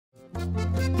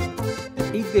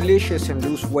Eat delicious and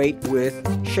lose weight with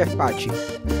Chef Pachi.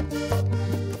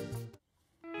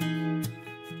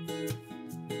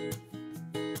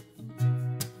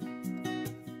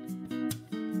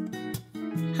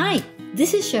 Hi,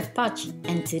 this is Chef Pachi,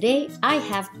 and today I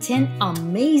have 10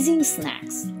 amazing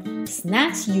snacks.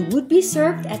 Snacks you would be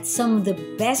served at some of the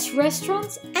best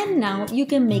restaurants, and now you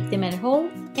can make them at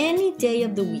home any day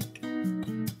of the week.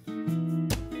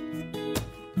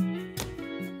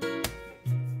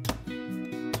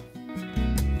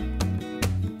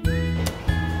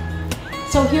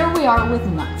 So here we are with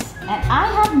nuts, and I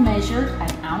have measured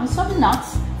an ounce of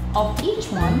nuts of each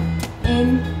one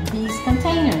in these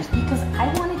containers because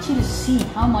I wanted you to see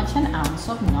how much an ounce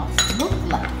of nuts look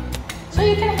like. So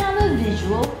you can have a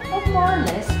visual of more or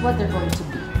less what they're going to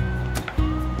be.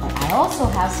 But I also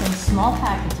have some small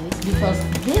packages because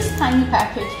this tiny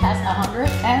package has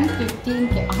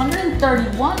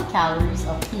 131 calories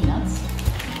of peanuts.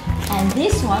 And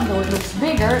this one, though it looks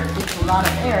bigger, it's a lot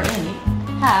of air in it,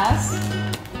 has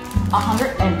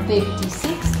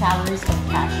 156 calories of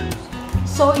cashews.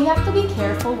 So you have to be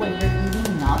careful when you're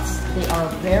eating nuts. They are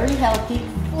very healthy,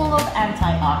 full of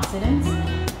antioxidants,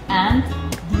 and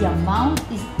the amount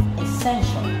is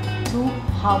essential to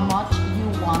how much you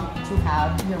want to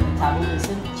have your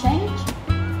metabolism change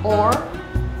or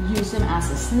use them as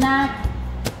a snack,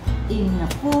 in a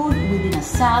food, within a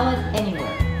salad,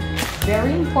 anywhere.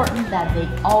 Very important that they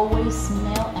always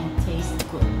smell and taste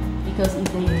good, because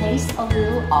if they taste a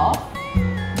little off,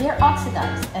 they're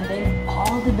oxidized, and then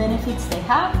all the benefits they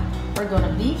have are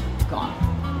gonna be gone.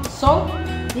 So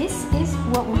this is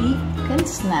what we can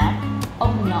snack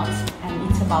of nuts, and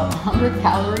it's about 100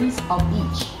 calories of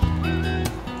each.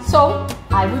 So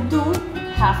I would do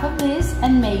half of this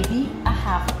and maybe a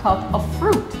half a cup of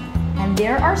fruit. And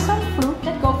there are some fruit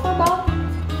that go for about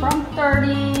from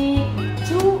 30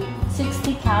 to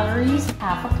 60 calories,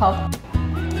 half a cup.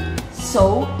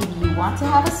 So if you want to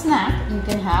have a snack, you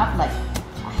can have like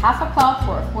half a cup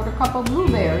or a quarter cup of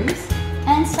blueberries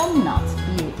and some nuts,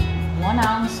 be it 1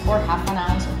 ounce or half an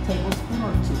ounce or tablespoon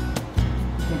or 2.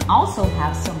 You can also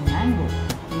have some mango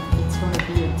if it's going to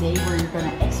be a day where you're going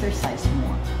to exercise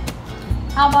more.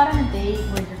 How about on a day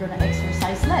where you're going to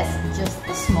exercise less? Just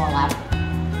a small apple.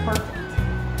 Perfect.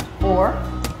 Or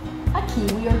a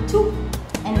kiwi or 2.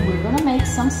 And we're going to make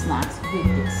some snacks with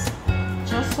this,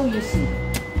 just so you see.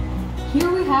 Here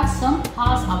we have some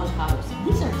Hass avocados.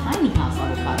 These are tiny Hass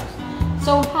avocados.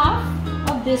 So half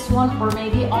of this one, or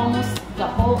maybe almost the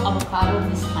whole avocado of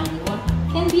this tiny one,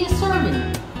 can be a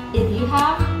serving. If you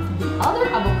have the other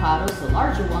avocados, the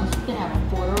larger ones, you can have a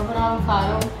quarter of an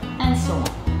avocado, and so on.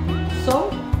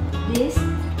 So this,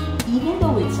 even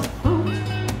though it's a fruit,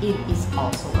 it is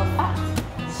also a fat.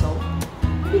 So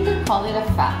we can call it a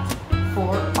fat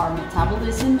for our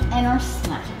metabolism and our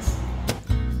snacks.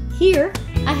 Here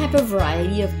I have a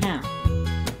variety of ham.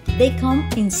 They come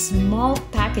in small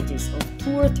packages of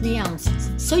 2 or 3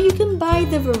 ounces, so you can buy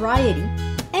the variety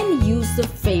and use the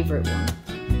favorite one.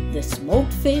 The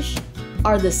smoked fish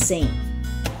are the same.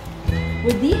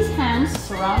 With these hams,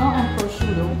 Serrano and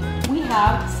prosciutto, we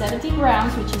have 70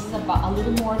 grams, which is about a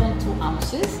little more than 2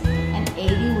 ounces, and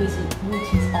 80, which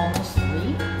is almost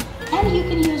 3. And you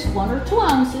can use 1 or 2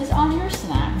 ounces on your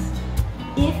snacks.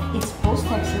 If it's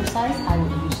post-exercise, I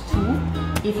would use 2.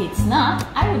 If it's not,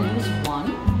 I would use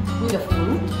 1 with a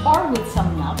fruit or with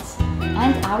some nuts,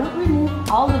 and I would remove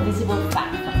all the visible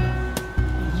fat from them.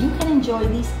 You can enjoy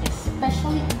these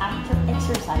especially after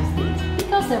exercise days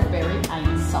because they're very high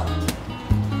in salt.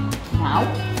 Now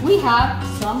we have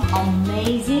some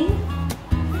amazing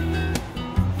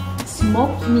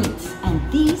smoked meats, and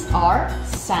these are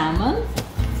salmon,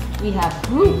 we have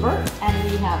grouper, and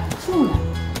we have tuna.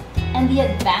 And the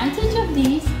advantage of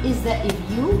these is that if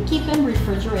you keep them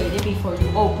refrigerated before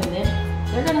you open it,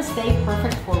 they're gonna stay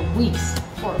perfect for weeks,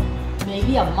 for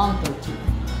maybe a month or 2.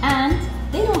 And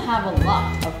they don't have a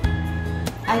lot of,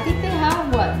 I think they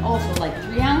have what, also like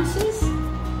 3 ounces?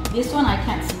 This one I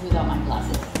can't see without my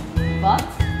glasses. But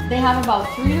they have about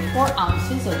 3 to 4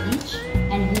 ounces of each,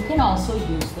 and you can also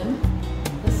use them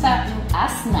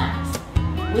as snacks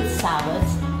with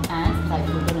salads. And like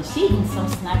we're gonna see in some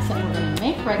snacks that we're gonna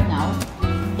make right now,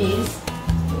 is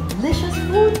delicious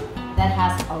food that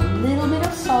has a little bit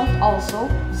of salt also,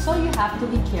 so you have to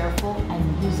be careful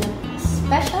and use them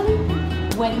especially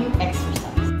when you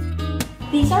exercise.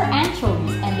 These are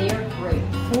anchovies, and they are great,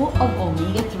 full of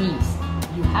omega-3s.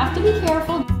 You have to be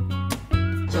careful,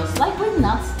 just like with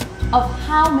nuts, of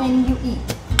how many you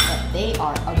eat. But they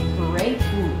are a great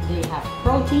food. They have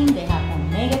protein, they have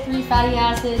omega-3 fatty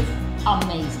acids,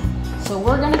 amazing. So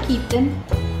we're gonna keep them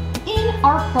in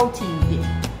our protein bin.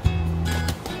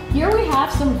 Here we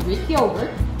have some Greek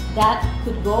yogurt that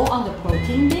could go on the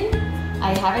protein bin.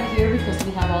 I have it here because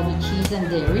we have all the cheese and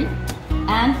dairy.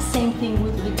 And same thing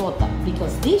with ricotta,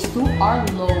 because these two are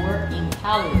lower in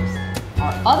calories.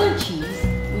 Our other cheese,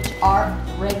 which are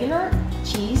regular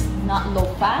cheese, not low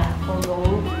fat or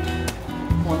low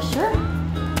moisture,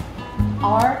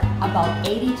 are about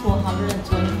 80 to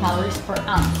 120 calories per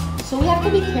ounce. So we have to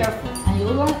be careful,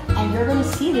 and you're going to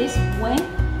see this when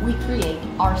we create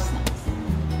our snacks.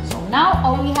 So now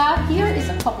all we have here is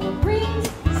a couple of greens,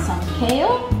 some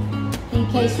kale, in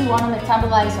case we want to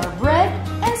metabolize our bread,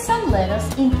 and some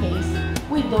lettuce in case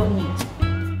we don't need to.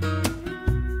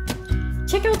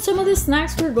 Check out some of the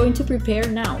snacks we're going to prepare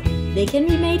now. They can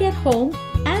be made at home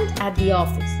and at the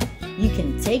office. You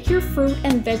can take your fruit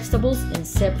and vegetables in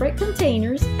separate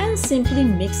containers and simply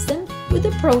mix them with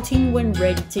the protein when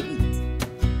ready to eat.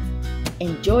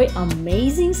 Enjoy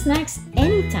amazing snacks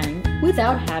anytime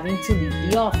without having to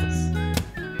leave the office.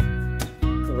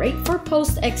 Great for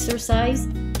post-exercise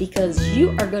because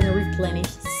you are going to replenish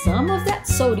some of that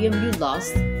sodium you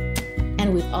lost,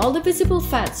 and with all the visible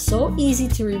fat so easy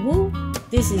to remove,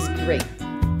 this is great.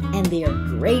 And they are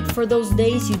great for those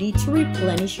days you need to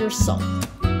replenish your salt.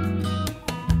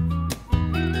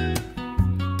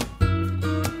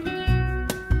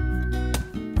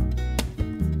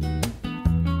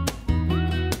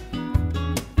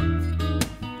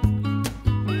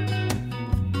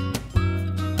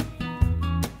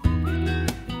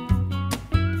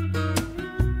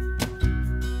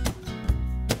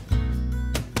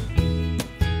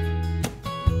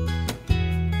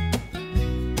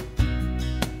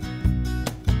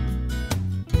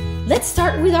 Let's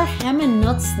start with our ham and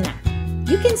nut snack.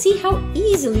 You can see how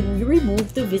easily we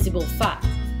remove the visible fat.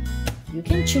 You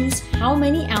can choose how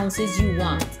many ounces you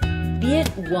want, be it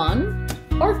 1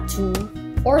 or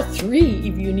 2 or 3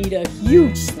 if you need a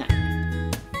huge snack.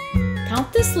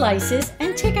 Count the slices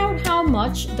and check out how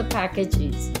much the package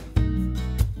is.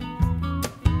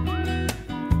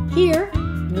 Here,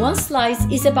 one slice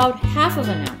is about half of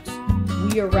an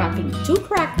ounce. We are wrapping 2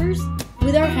 crackers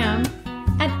with our ham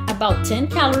at about 10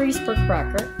 calories per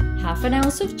cracker, half an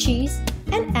ounce of cheese,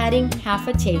 and adding half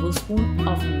a tablespoon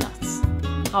of nuts.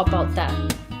 How about that?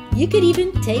 You could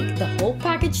even take the whole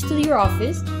package to your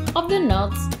office of the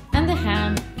nuts and the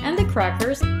ham and the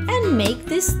crackers and make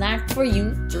this snack for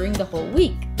you during the whole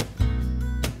week.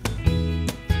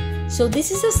 So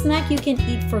this is a snack you can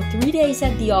eat for 3 days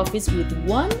at the office with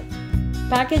 1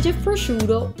 package of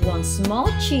prosciutto, 1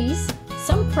 small cheese,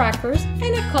 some crackers,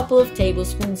 and a couple of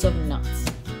tablespoons of nuts.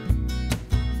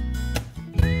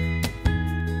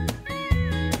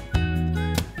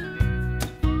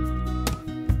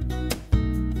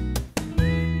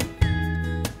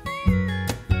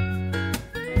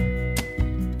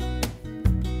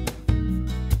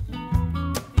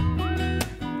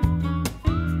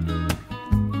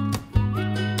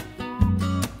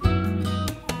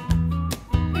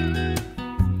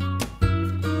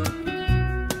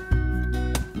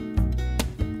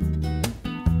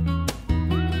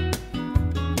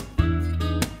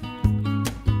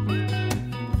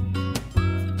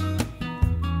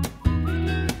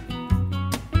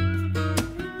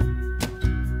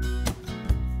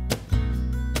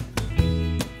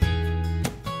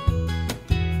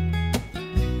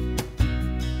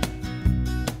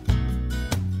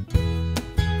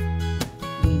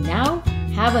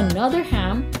 Have another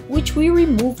ham, which we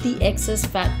remove the excess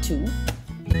fat to.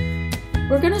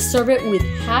 We're gonna serve it with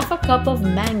half a cup of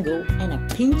mango and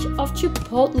a pinch of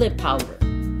chipotle powder.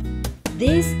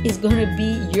 This is gonna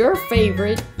be your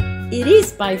favorite. It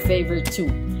is my favorite too,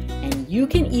 and you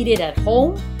can eat it at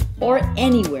home or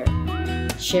anywhere.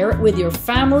 Share it with your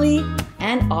family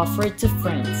and offer it to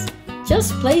friends.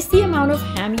 Just place the amount of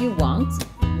ham you want,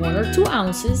 1 or 2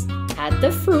 ounces, add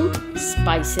the fruit,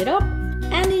 spice it up,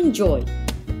 and enjoy.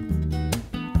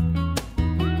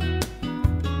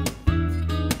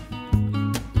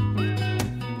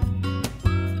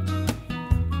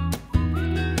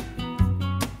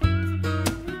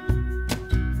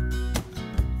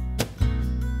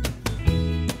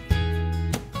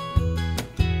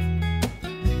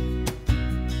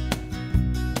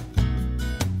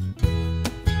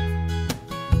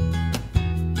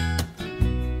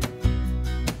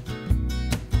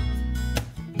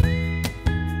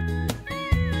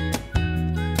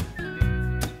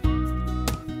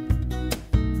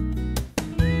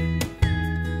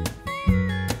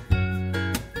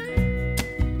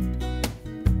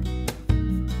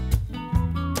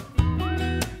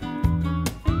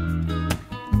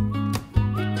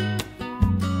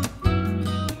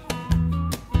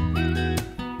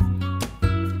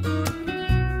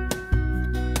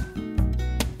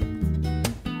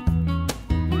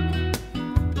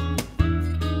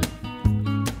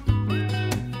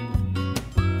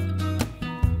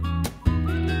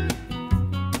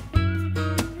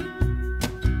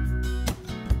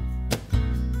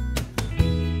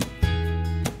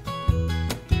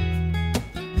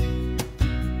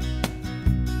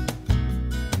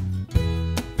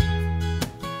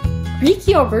 Greek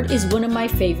yogurt is one of my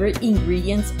favorite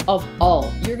ingredients of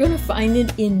all. You're gonna find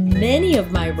it in many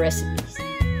of my recipes.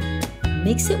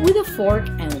 Mix it with a fork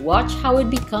and watch how it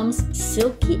becomes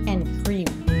silky and creamy.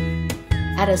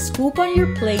 Add a scoop on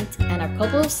your plate and a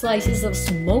couple of slices of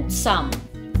smoked salmon.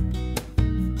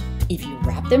 If you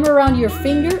wrap them around your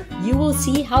finger, you will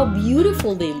see how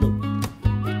beautiful they look.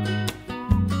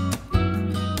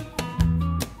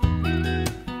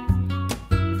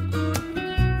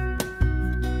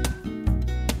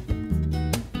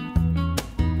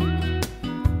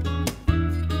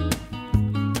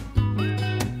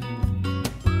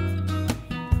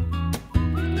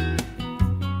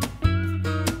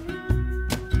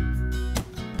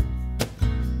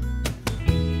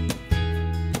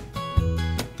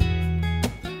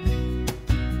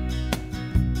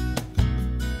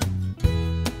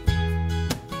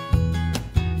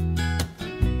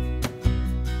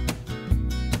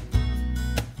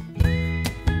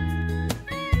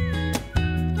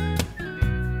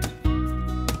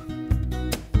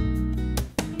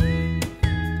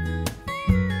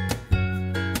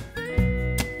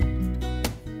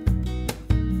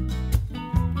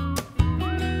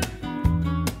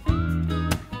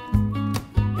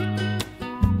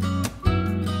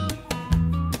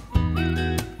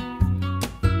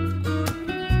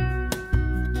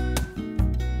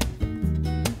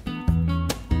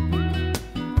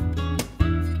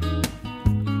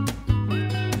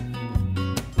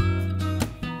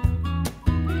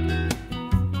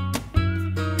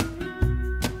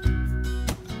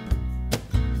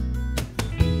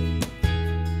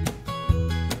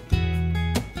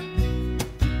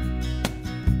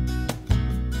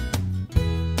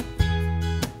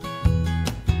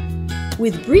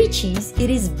 With brie cheese,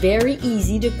 it is very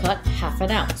easy to cut half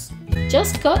an ounce.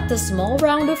 Just cut the small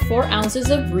round of 4 ounces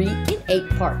of brie in 8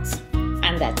 parts.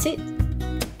 And that's it.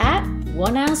 Add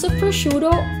 1 ounce of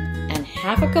prosciutto and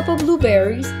half a cup of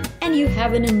blueberries and you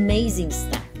have an amazing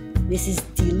snack. This is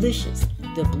delicious.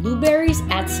 The blueberries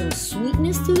add some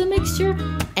sweetness to the mixture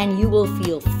and you will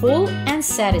feel full and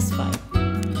satisfied.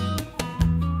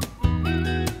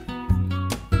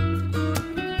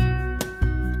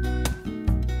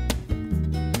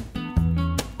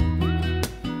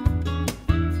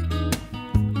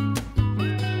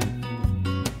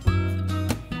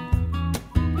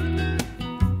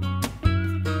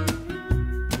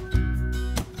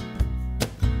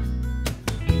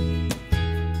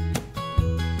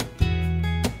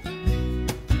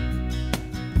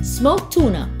 Smoked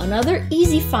tuna, another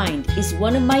easy find, is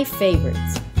one of my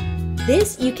favorites.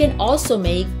 This you can also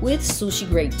make with sushi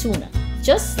grade tuna.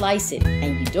 Just slice it,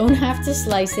 and you don't have to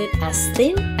slice it as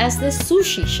thin as the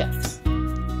sushi chefs.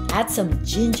 Add some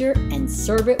ginger and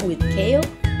serve it with kale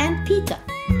and pita.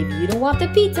 If you don't want the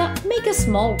pita, make a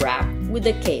small wrap with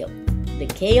the kale. The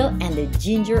kale and the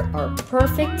ginger are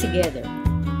perfect together.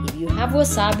 If you have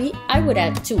wasabi, I would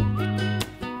add 2.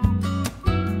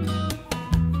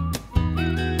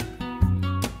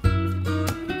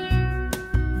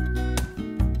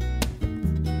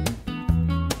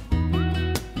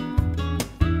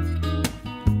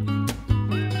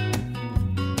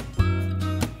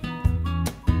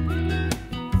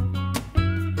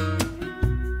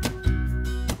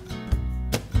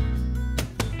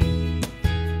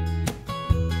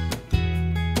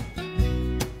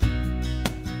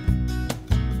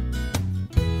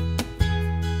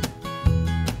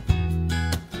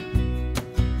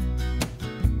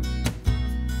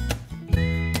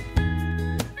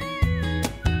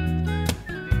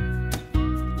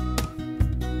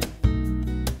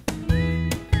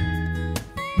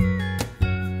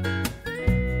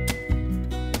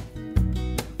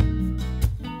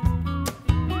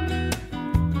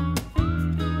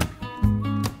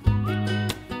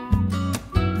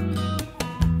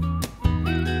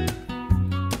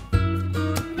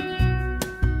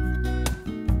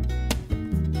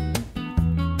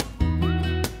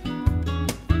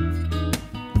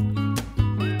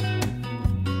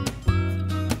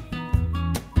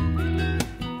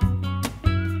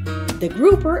 The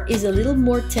grouper is a little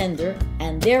more tender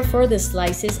and therefore the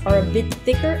slices are a bit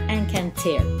thicker and can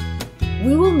tear.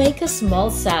 We will make a small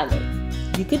salad.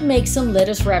 You could make some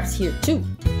lettuce wraps here too.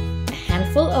 A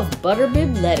handful of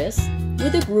butterbib lettuce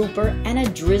with a grouper and a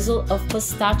drizzle of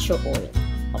pistachio oil.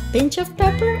 A pinch of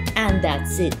pepper and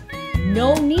that's it.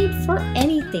 No need for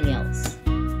anything else.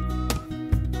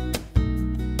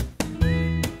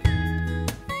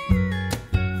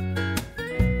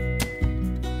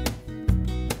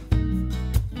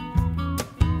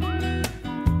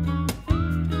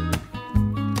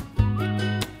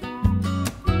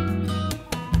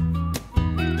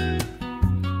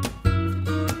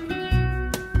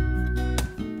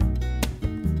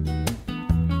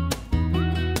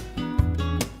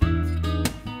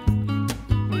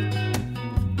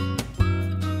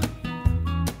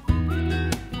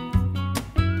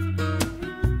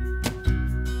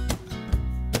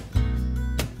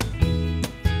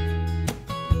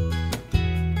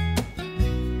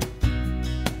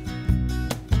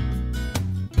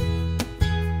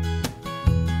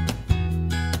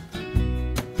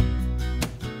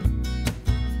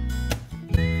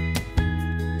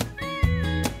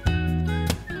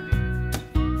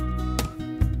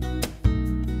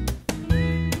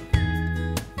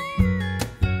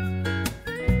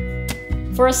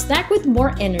 For a snack with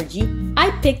more energy,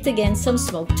 I picked again some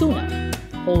smoked tuna,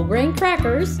 whole grain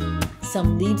crackers,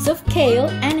 some leaves of kale,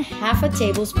 and half a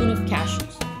tablespoon of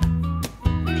cashews.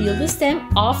 Peel the stem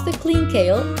off the clean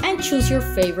kale and choose your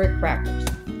favorite crackers.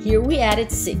 Here we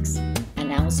added 6,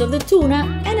 an ounce of the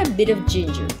tuna and a bit of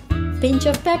ginger, pinch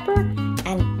of pepper,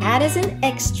 and add as an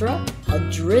extra a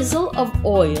drizzle of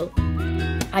oil.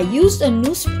 I used a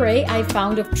new spray I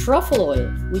found of truffle oil,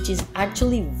 which is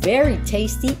actually very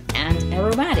tasty and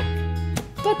aromatic,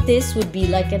 but this would be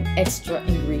like an extra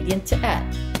ingredient to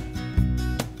add.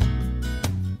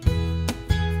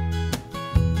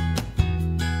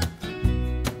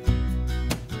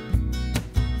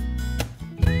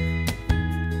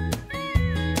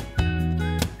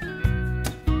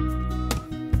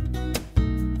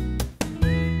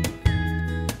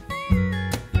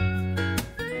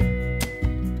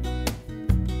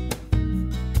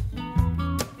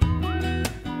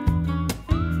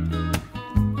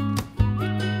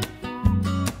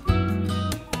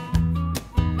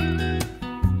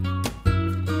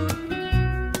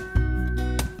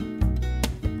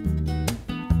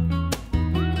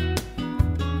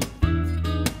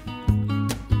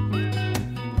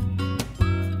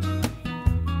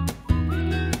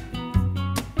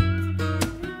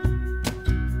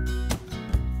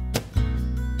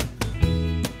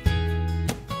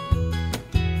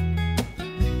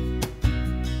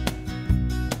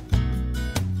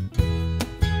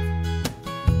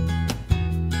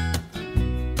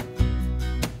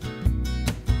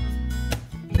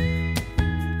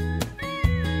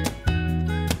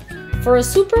 For a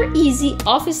super easy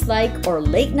office-like or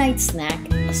late-night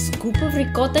snack, a scoop of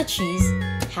ricotta cheese,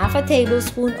 half a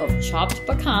tablespoon of chopped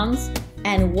pecans,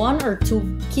 and 1 or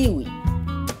 2 kiwi.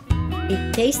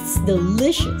 It tastes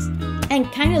delicious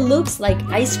and kind of looks like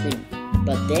ice cream,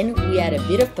 but then we add a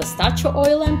bit of pistachio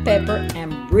oil and pepper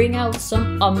and bring out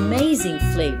some amazing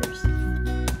flavors.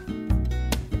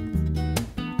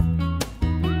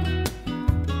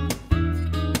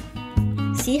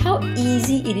 See how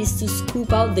easy it is to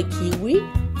scoop out the kiwi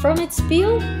from its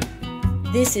peel?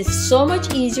 This is so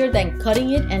much easier than cutting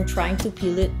it and trying to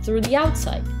peel it through the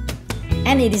outside.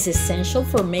 And it is essential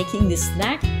for making the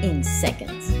snack in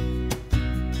seconds.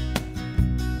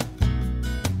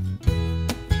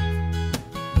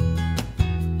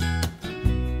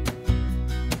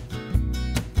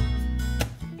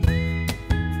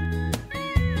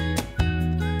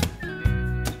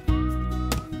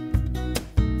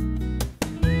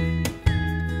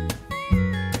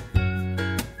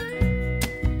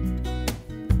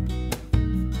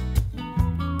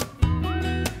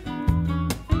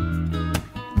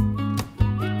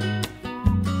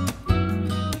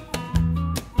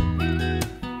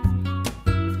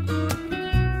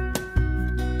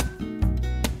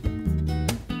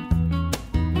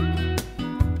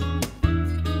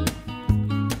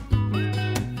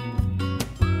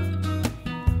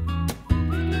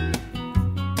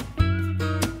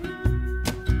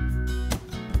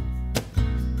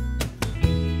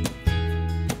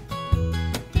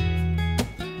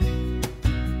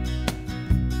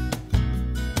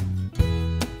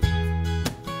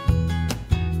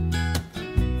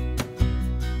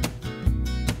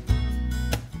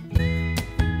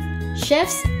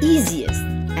 Chef's easiest,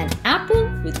 an apple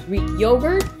with Greek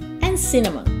yogurt and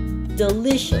cinnamon.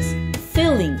 Delicious,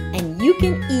 filling, and you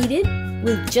can eat it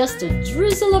with just a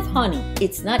drizzle of honey.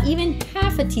 It's not even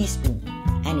half a teaspoon,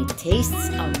 and it tastes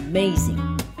amazing.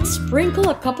 Sprinkle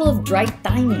a couple of dried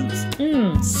thyme leaves.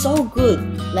 So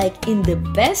good, like in the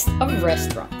best of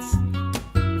restaurants.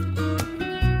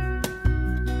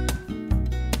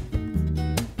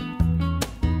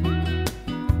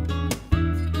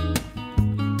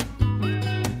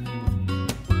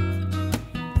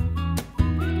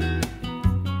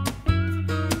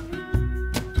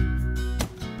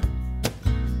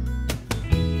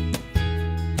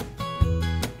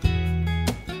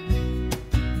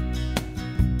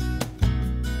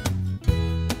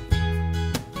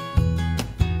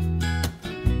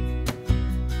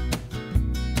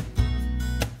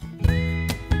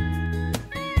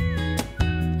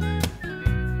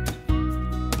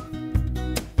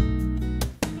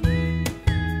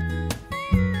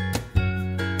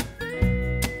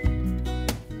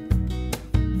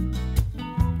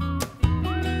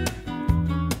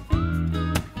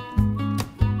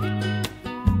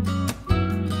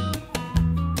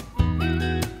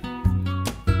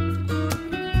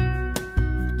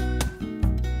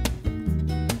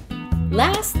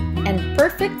 Last, and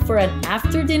perfect for an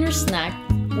after-dinner snack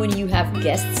when you have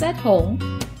guests at home,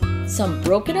 some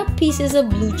broken up pieces of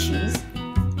blue cheese,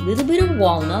 a little bit of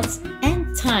walnuts,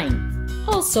 and thyme.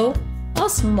 Also, a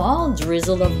small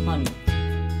drizzle of honey.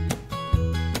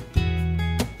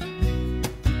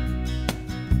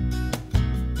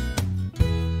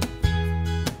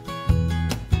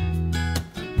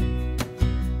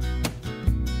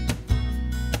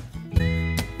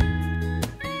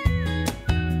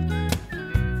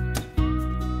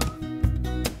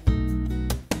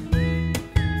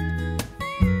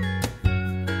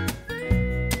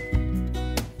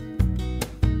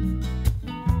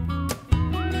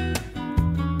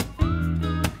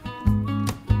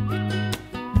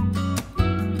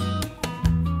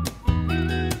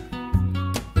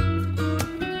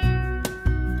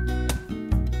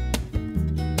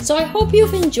 So I hope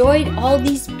you've enjoyed all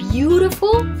these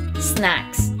beautiful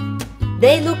snacks.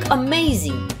 They look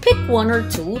amazing. Pick one or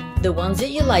two, the ones that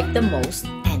you like the most,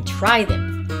 and try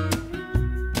them.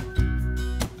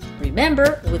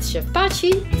 Remember, with Chef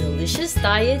Pachi, delicious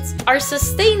diets are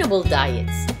sustainable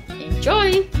diets.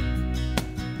 Enjoy!